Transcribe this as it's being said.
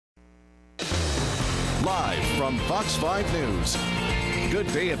Live from Fox 5 News.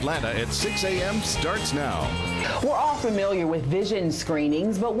 Good Day Atlanta at 6 a.m. starts now. We're all familiar with vision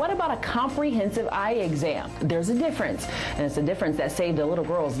screenings, but what about a comprehensive eye exam? There's a difference, and it's a difference that saved a little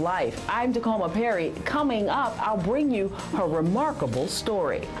girl's life. I'm Tacoma Perry. Coming up, I'll bring you her remarkable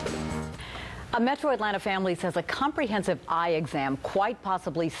story. A Metro Atlanta family says a comprehensive eye exam quite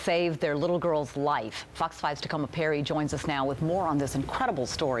possibly saved their little girl's life. Fox 5's Tacoma Perry joins us now with more on this incredible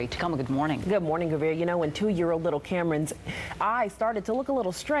story. Tacoma, good morning. Good morning, Gavir. You know, when 2-year-old little Cameron's eye started to look a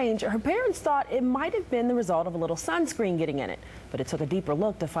little strange, her parents thought it might have been the result of a little sunscreen getting in it. But it took a deeper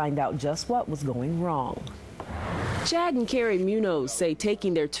look to find out just what was going wrong. Chad and Carrie Munoz say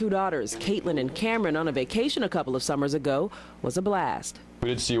taking their two daughters, Caitlin and Cameron, on a vacation a couple of summers ago was a blast. We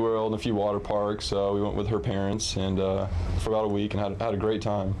did SeaWorld and a few water parks. We went with her parents and for about a week and had a great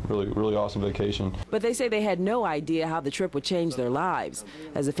time. Really awesome vacation. But they say they had no idea how the trip would change their lives.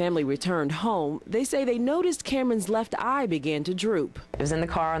 As the family returned home, they say they noticed Cameron's left eye began to droop. It was in the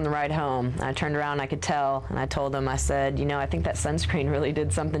car on the ride home. I turned around, I could tell, and I told them, I said, you know, I think that sunscreen really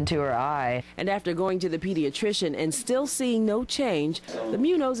did something to her eye. And after going to the pediatrician and still seeing no change, the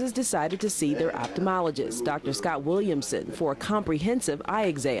Munozes decided to see their ophthalmologist, Dr. Scott Williamson, for a comprehensive eye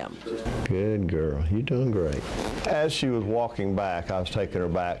exam. Good girl, you're doing great. As she was walking back, I was taking her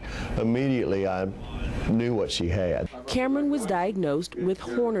back. Immediately, I knew what she had. Cameron was diagnosed with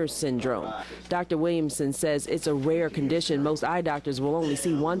Horner's syndrome. Dr. Williamson says it's a rare condition most eye doctors will only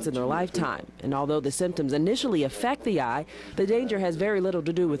see once in their lifetime. And although the symptoms initially affect the eye, the danger has very little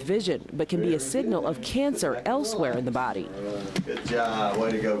to do with vision, but can be a signal of cancer elsewhere in the body. Good job,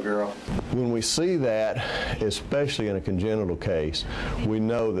 way to go, girl. When we see that, especially in a congenital case, we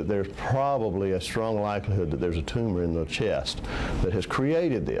know that there's probably a strong likelihood that there's a tumor in the chest that has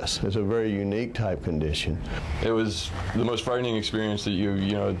created this. It's a very unique type condition. It was the most frightening experience that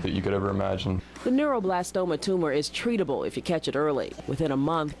you could ever imagine. The neuroblastoma tumor is treatable if you catch it early. Within a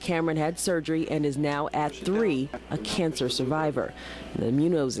month, Cameron had surgery and is now at 3, a cancer survivor. The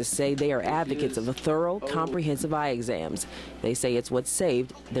Munozes say they are advocates of a thorough, comprehensive eye exams. They say it's what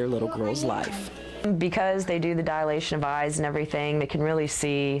saved their little girl's life. Because they do the dilation of eyes and everything, they can really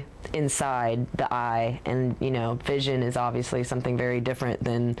see inside the eye, and you know, vision is obviously something very different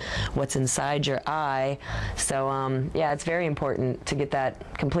than what's inside your eye. So yeah, it's very important to get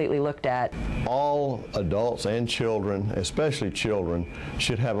that completely looked at. All adults and children, especially children,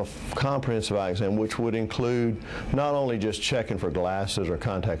 should have a comprehensive eye exam, which would include not only just checking for glasses or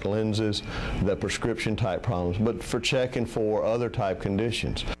contact lenses, the prescription type problems, but for checking for other type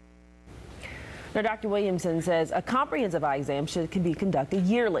conditions. Now, Dr. Williamson says a comprehensive eye exam can be conducted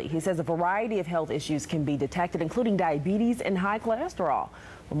yearly. He says a variety of health issues can be detected, including diabetes and high cholesterol.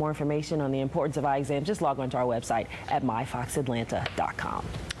 For more information on the importance of eye exams, just log on to our website at myfoxatlanta.com.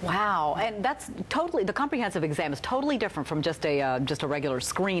 Wow, and that's totally, the comprehensive exam is totally different from just a regular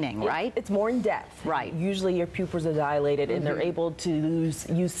screening, right? It's more in depth. Right. Usually your pupils are dilated and they're able to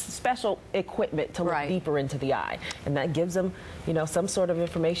use special equipment to look deeper into the eye. And that gives them, you know, some sort of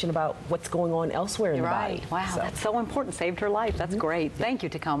information about what's going on elsewhere in the body. Wow, that's so important. Saved her life. That's great. Thank you,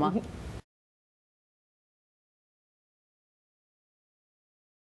 Tacoma.